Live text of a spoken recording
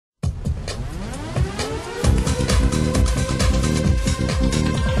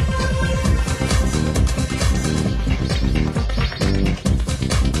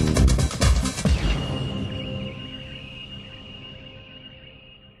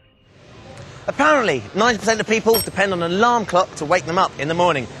Apparently, 90% of people depend on an alarm clock to wake them up in the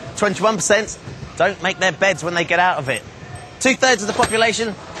morning. 21% don't make their beds when they get out of it. 2/3 of the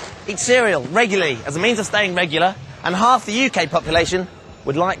population eat cereal regularly as a means of staying regular, and half the UK population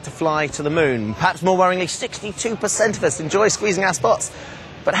would like to fly to the moon. Perhaps more worryingly, 62% of us enjoy squeezing our spots.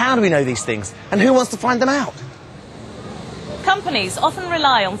 But how do we know these things, and who wants to find them out? Companies often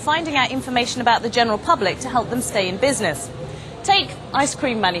rely on finding out information about the general public to help them stay in business. Take ice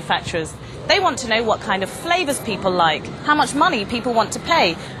cream manufacturers. They want to know what kind of flavours people like, how much money people want to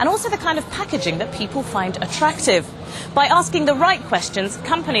pay, and also the kind of packaging that people find attractive. By asking the right questions,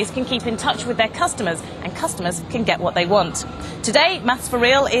 companies can keep in touch with their customers, and customers can get what they want. Today, Maths for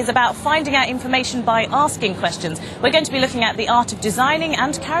Real is about finding out information by asking questions. We're going to be looking at the art of designing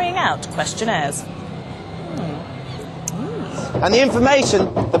and carrying out questionnaires. And the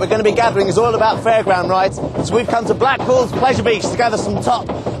information that we're going to be gathering is all about fairground rides. So we've come to Blackpool's Pleasure Beach to gather some top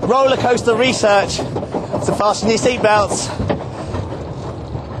roller coaster research. So fasten your seatbelts.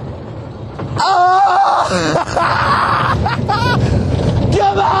 Oh!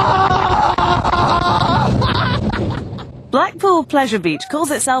 Come on! Blackpool Pleasure Beach calls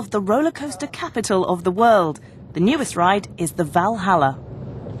itself the roller coaster capital of the world. The newest ride is the Valhalla.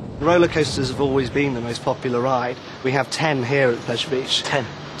 Roller coasters have always been the most popular ride. We have 10 here at Pleasure Beach. 10.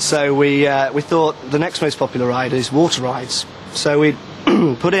 So we thought the next most popular ride is water rides. So we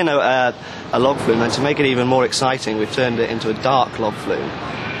put in a log flume, and to make it even more exciting, we've turned it into a dark log flume.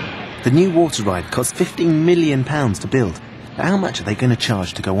 The new water ride cost £15 million to build. But how much are they going to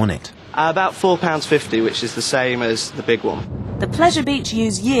charge to go on it? About £4.50, which is the same as the big one. The Pleasure Beach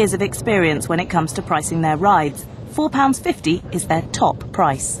use years of experience when it comes to pricing their rides. £4.50 is their top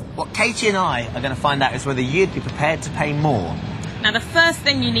price. What Katie and I are going to find out is whether you'd be prepared to pay more. Now, the first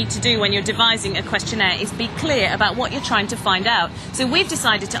thing you need to do when you're devising a questionnaire is be clear about what you're trying to find out. So we've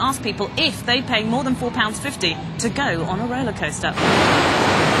decided to ask people if they pay more than £4.50 to go on a roller coaster.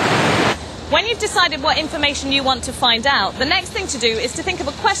 When you've decided what information you want to find out, the next thing to do is to think of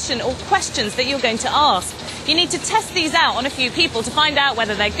a question or questions that you're going to ask. You need to test these out on a few people to find out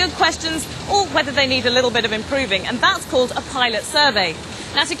whether they're good questions or whether they need a little bit of improving, and that's called a pilot survey.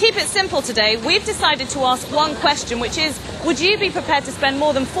 Now, to keep it simple today, we've decided to ask one question, which is, would you be prepared to spend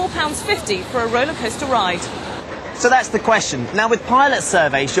more than £4.50 for a roller coaster ride? So that's the question. Now, with pilot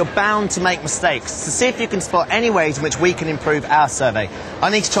surveys, you're bound to make mistakes. So see if you can spot any ways in which we can improve our survey. I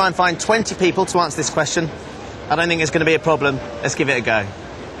need to try and find 20 people to answer this question. I don't think it's going to be a problem. Let's give it a go.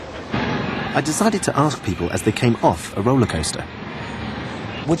 I decided to ask people as they came off a roller coaster.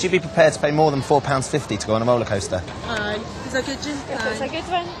 Would you be prepared to pay more than £4.50 to go on a roller coaster? Is that good, Jim? It's a good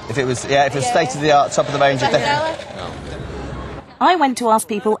one. If it was state of the art, top of the range, definitely. No. I went to ask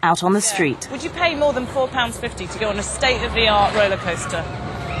people out on the street. Would you pay more than £4.50 to go on a state-of-the-art roller coaster?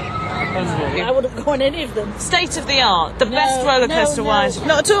 I wouldn't go on any of them. State-of-the-art, the best roller coaster ride.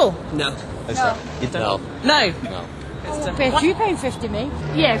 Not at all? No. You don't? No. No. You paying 50 me?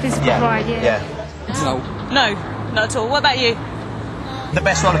 Yeah, if it's a good ride, yeah. No. No, not at all. What about you? The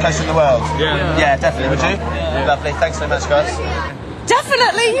best roller coaster in the world? Yeah, definitely. Would you? Yeah. Lovely. Thanks so much, guys.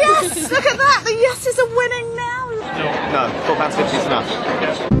 Definitely, yes! Look at that! The yeses are winning now! No, £4.50 is enough.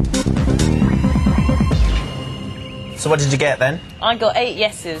 So what did you get then? I got 8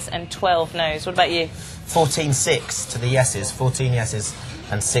 yeses and 12 no's. What about you? 14-6 to the yeses, 14 yeses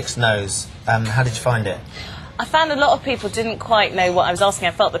and 6 no's. How did you find it? I found a lot of people didn't quite know what I was asking.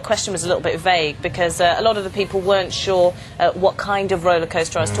 I felt the question was a little bit vague because a lot of the people weren't sure what kind of roller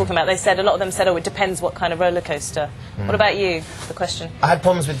coaster I was talking about. They said, a lot of them said, oh, it depends what kind of roller coaster. What about you, the question? I had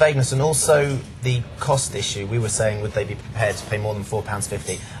problems with vagueness and also the cost issue. We were saying, would they be prepared to pay more than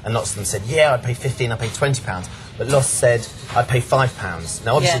 £4.50? And lots of them said, yeah, I'd pay £15, I'd pay £20. But lots said, I'd pay £5.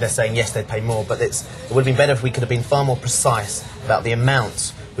 Now, obviously, they're saying, yes, they'd pay more, but it would have been better if we could have been far more precise about the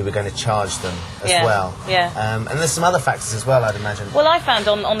amount we were going to charge them as well. And there's some other factors as well, I'd imagine. Well, I found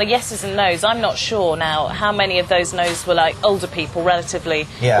on the yeses and nos, I'm not sure now how many of those nos were like older people relatively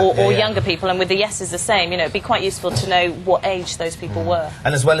or younger people, and with the yeses the same, you know, it'd be quite useful to know what age those people were.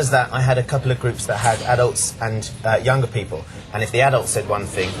 And as well as that, I had a couple of groups that had adults and younger people, and if the adults said one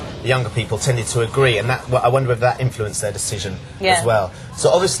thing, the younger people tended to agree, and that, I wonder if that influenced their decision as well. So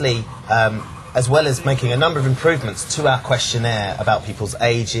obviously, as well as making a number of improvements to our questionnaire about people's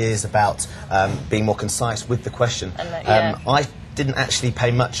ages, about being more concise with the question, I didn't actually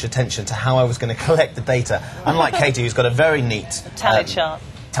pay much attention to how I was going to collect the data. Unlike Katie, who's got a very neat tally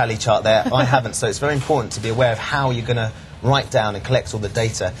chart there, I haven't, so it's very important to be aware of how you're going to write down and collect all the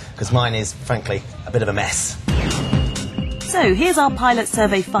data, because mine is, frankly, a bit of a mess. So here's our pilot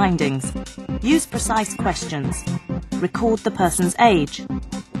survey findings. Use precise questions. Record the person's age.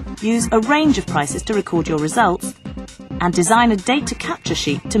 use a range of prices to record your results, and design a data capture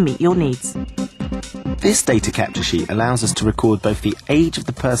sheet to meet your needs. This data capture sheet allows us to record both the age of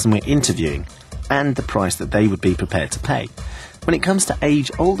the person we're interviewing and the price that they would be prepared to pay. When it comes to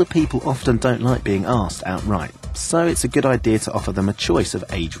age, older people often don't like being asked outright, so it's a good idea to offer them a choice of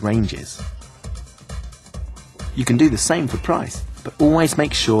age ranges. You can do the same for price, but always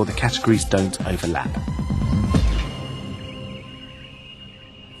make sure the categories don't overlap.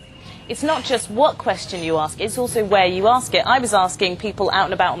 It's not just what question you ask, it's also where you ask it. I was asking people out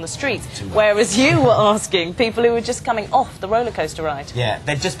and about on the streets, whereas you were asking people who were just coming off the roller coaster ride. Yeah,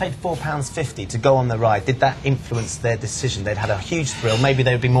 they'd just paid £4.50 to go on the ride. Did that influence their decision? They'd had a huge thrill. Maybe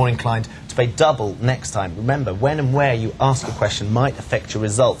they would be more inclined to pay double next time. Remember, when and where you ask a question might affect your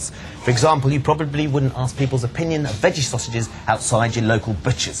results. For example, you probably wouldn't ask people's opinion of veggie sausages outside your local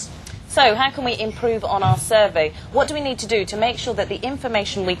butcher's. So, how can we improve on our survey? What do we need to do to make sure that the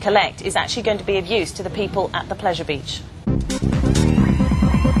information we collect is actually going to be of use to the people at the pleasure beach?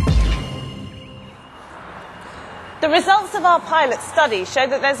 The results of our pilot study show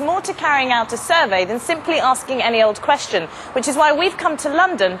that there's more to carrying out a survey than simply asking any old question, which is why we've come to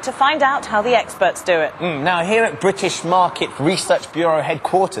London to find out how the experts do it. Now, here at British Market Research Bureau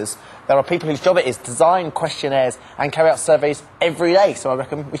headquarters, there are people whose job it is to design questionnaires and carry out surveys every day, so I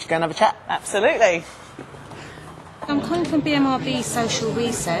reckon we should go and have a chat. Absolutely. I'm calling from BMRB Social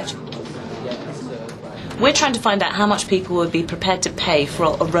Research. We're trying to find out how much people would be prepared to pay for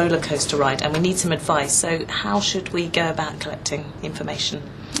a roller coaster ride, and we need some advice. So how should we go about collecting information?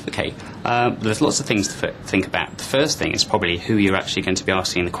 Okay, there's lots of things to think about. The first thing is probably who you're actually going to be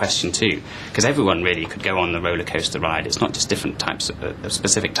asking the question to, because everyone really could go on the roller coaster ride. It's not just different types of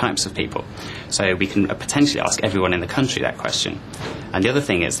specific types of people. So we can potentially ask everyone in the country that question. And the other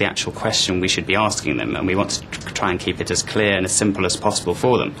thing is the actual question we should be asking them, and we want to try and keep it as clear and as simple as possible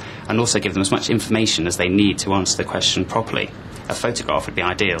for them, and also give them as much information as they need to answer the question properly. A photograph would be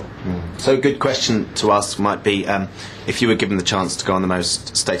ideal. So a good question to ask might be, if you were given the chance to go on the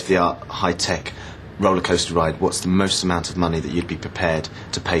most state-of-the-art, high-tech roller coaster ride, what's the most amount of money that you'd be prepared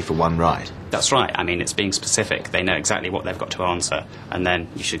to pay for one ride? That's right. I mean, it's being specific. They know exactly what they've got to answer, and then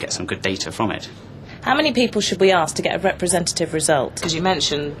you should get some good data from it. How many people should we ask to get a representative result? Because you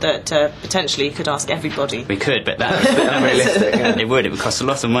mentioned that potentially you could ask everybody. We could, but that's unrealistic. It would cost a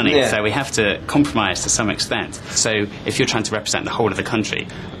lot of money, so we have to compromise to some extent. So if you're trying to represent the whole of the country,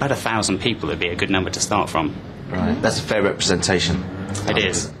 about 1,000 people would be a good number to start from. Right, that's a fair representation. It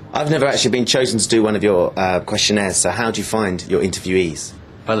is. I've never actually been chosen to do one of your questionnaires, so how do you find your interviewees?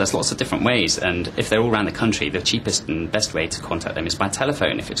 Well, there's lots of different ways, and if they're all around the country, the cheapest and best way to contact them is by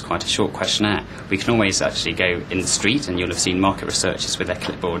telephone if it's quite a short questionnaire. We can always actually go in the street, and you'll have seen market researchers with their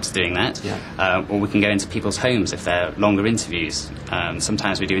clipboards doing that. Or we can go into people's homes if they're longer interviews.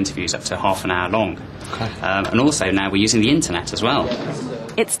 Sometimes we do interviews up to half an hour long. And also now we're using the internet as well.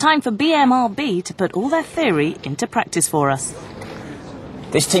 It's time for BMRB to put all their theory into practice for us.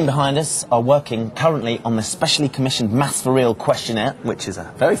 This team behind us are working currently on the specially commissioned Maths for Real questionnaire, which is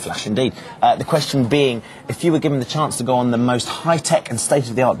very flash indeed. The question being, if you were given the chance to go on the most high-tech and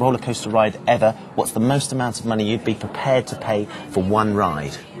state-of-the-art roller coaster ride ever, what's the most amount of money you'd be prepared to pay for one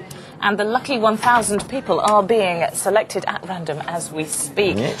ride? And the lucky 1,000 people are being selected at random as we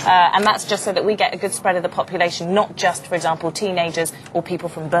speak. And that's just so that we get a good spread of the population, not just, for example, teenagers or people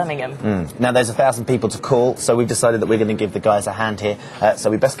from Birmingham. Now, there's 1,000 people to call, so we've decided that we're going to give the guys a hand here.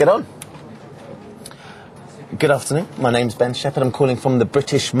 So we best get on. Good afternoon. My name's Ben Shepherd. I'm calling from the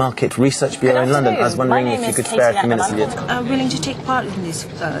British Market Research Bureau in London. I was wondering if you could spare a few minutes of your time. I'm willing to take part in this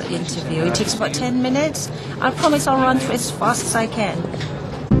interview. It takes about 10 minutes. I promise I'll run through as fast as I can.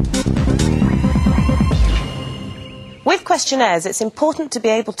 With questionnaires, it's important to be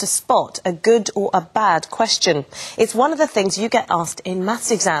able to spot a good or a bad question. It's one of the things you get asked in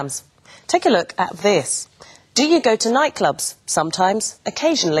maths exams. Take a look at this. Do you go to nightclubs? Sometimes,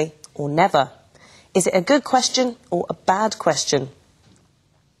 occasionally, or never? Is it a good question or a bad question?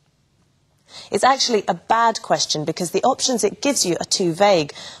 It's actually a bad question because the options it gives you are too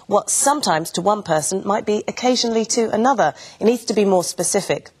vague. What sometimes to one person might be occasionally to another. It needs to be more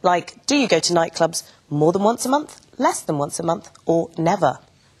specific, like, do you go to nightclubs more than once a month, less than once a month, or never?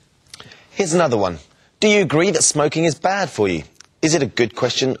 Here's another one. Do you agree that smoking is bad for you? Is it a good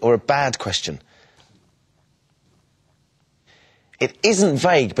question or a bad question? It isn't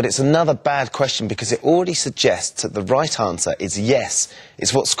vague, but it's another bad question because it already suggests that the right answer is yes.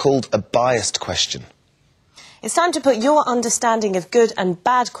 It's what's called a biased question. It's time to put your understanding of good and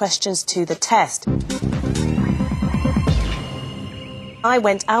bad questions to the test. I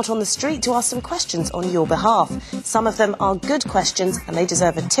went out on the street to ask some questions on your behalf. Some of them are good questions and they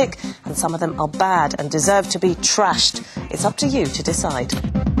deserve a tick, and some of them are bad and deserve to be trashed. It's up to you to decide.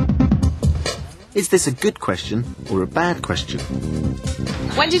 Is this a good question or a bad question?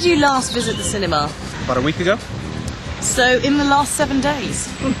 When did you last visit the cinema? About a week ago. So, in the last 7 days?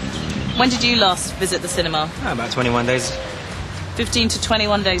 When did you last visit the cinema? About 21 days. 15 to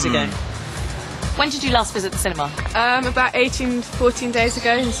 21 days ago. When did you last visit the cinema? About 18 to 14 days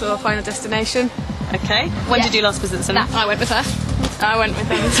ago, and saw Final Destination. Okay. When did you last visit the cinema? I went with her. I went with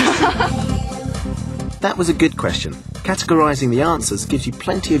them as well. That was a good question. Categorising the answers gives you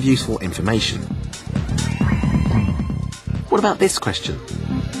plenty of useful information. What about this question?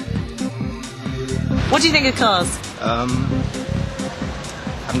 What do you think of cars?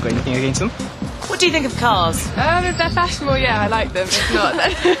 Haven't got anything against them. What do you think of cars? If they're fashionable, yeah, I like them. If not,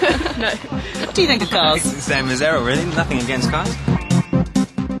 then no. What do you think of cars? It's the same as Errol, really. Nothing against cars.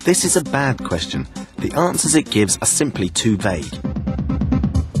 This is a bad question. The answers it gives are simply too vague.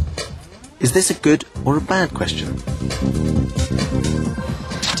 Is this a good or a bad question?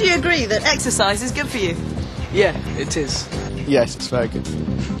 Do you agree that exercise is good for you? Yeah, it is. Yes, it's very good.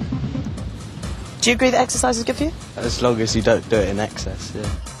 Do you agree that exercise is good for you? As long as you don't do it in excess, yeah.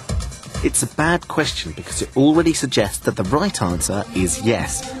 It's a bad question because it already suggests that the right answer is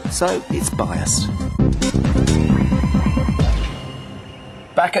yes, so it's biased.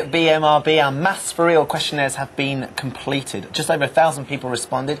 Back at BMRB, our Maths for Real questionnaires have been completed. Just over 1,000 people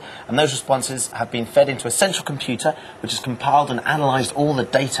responded, and those responses have been fed into a central computer, which has compiled and analysed all the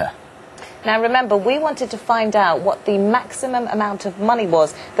data. Now remember, we wanted to find out what the maximum amount of money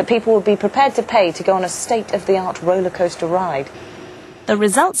was that people would be prepared to pay to go on a state-of-the-art roller coaster ride. The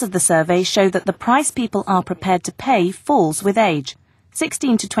results of the survey show that the price people are prepared to pay falls with age.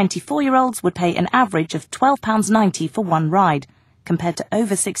 16 to 24-year-olds would pay an average of £12.90 for one ride, compared to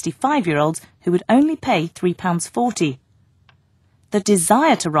over 65-year-olds who would only pay £3.40. The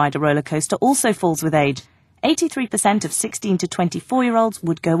desire to ride a roller coaster also falls with age. 83% of 16 to 24-year-olds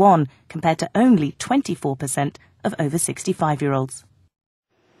would go on, compared to only 24% of over 65-year-olds.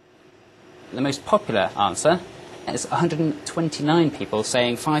 The most popular answer is 129 people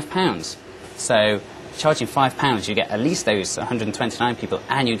saying £5. So charging £5, you get at least those 129 people,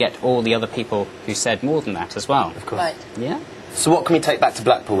 and you get all the other people who said more than that as well. Of course. Right. Yeah. So what can we take back to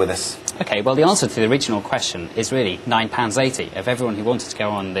Blackpool with us? OK, well, the answer to the original question is really £9.80. Of everyone who wanted to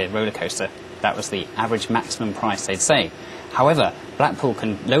go on the roller coaster, that was the average maximum price they'd say. However, Blackpool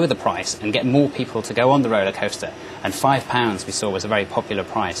can lower the price and get more people to go on the roller coaster, and £5 we saw was a very popular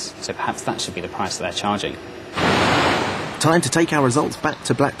price, so perhaps that should be the price that they're charging. Time to take our results back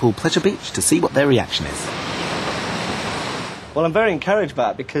to Blackpool Pleasure Beach to see what their reaction is. Well, I'm very encouraged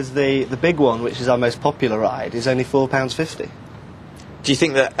by it because the big one, which is our most popular ride, is only £4.50. Do you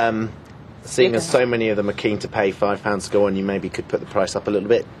think that, seeing as so many of them are keen to pay £5 to go on, you maybe could put the price up a little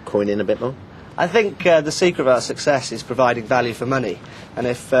bit, coin in a bit more? I think the secret of our success is providing value for money, and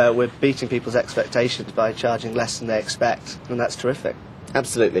if we're beating people's expectations by charging less than they expect, then that's terrific.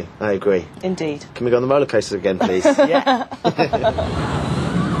 Absolutely, I agree. Indeed. Can we go on the roller coaster again, please? Yeah.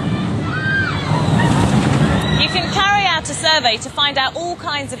 You can carry out a survey to find out all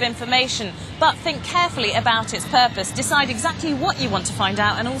kinds of information, but think carefully about its purpose. Decide exactly what you want to find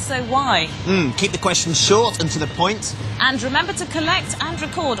out and also why. Keep the questions short and to the point. And remember to collect and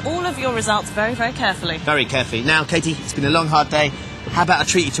record all of your results very, very carefully. Very carefully. Now, Katie, it's been a long, hard day. How about I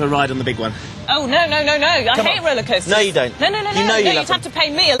treat you to a ride on the big one? Oh, no. I hate roller coasters. No, you don't. No. You know you love you'd have to pay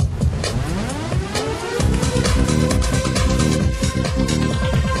me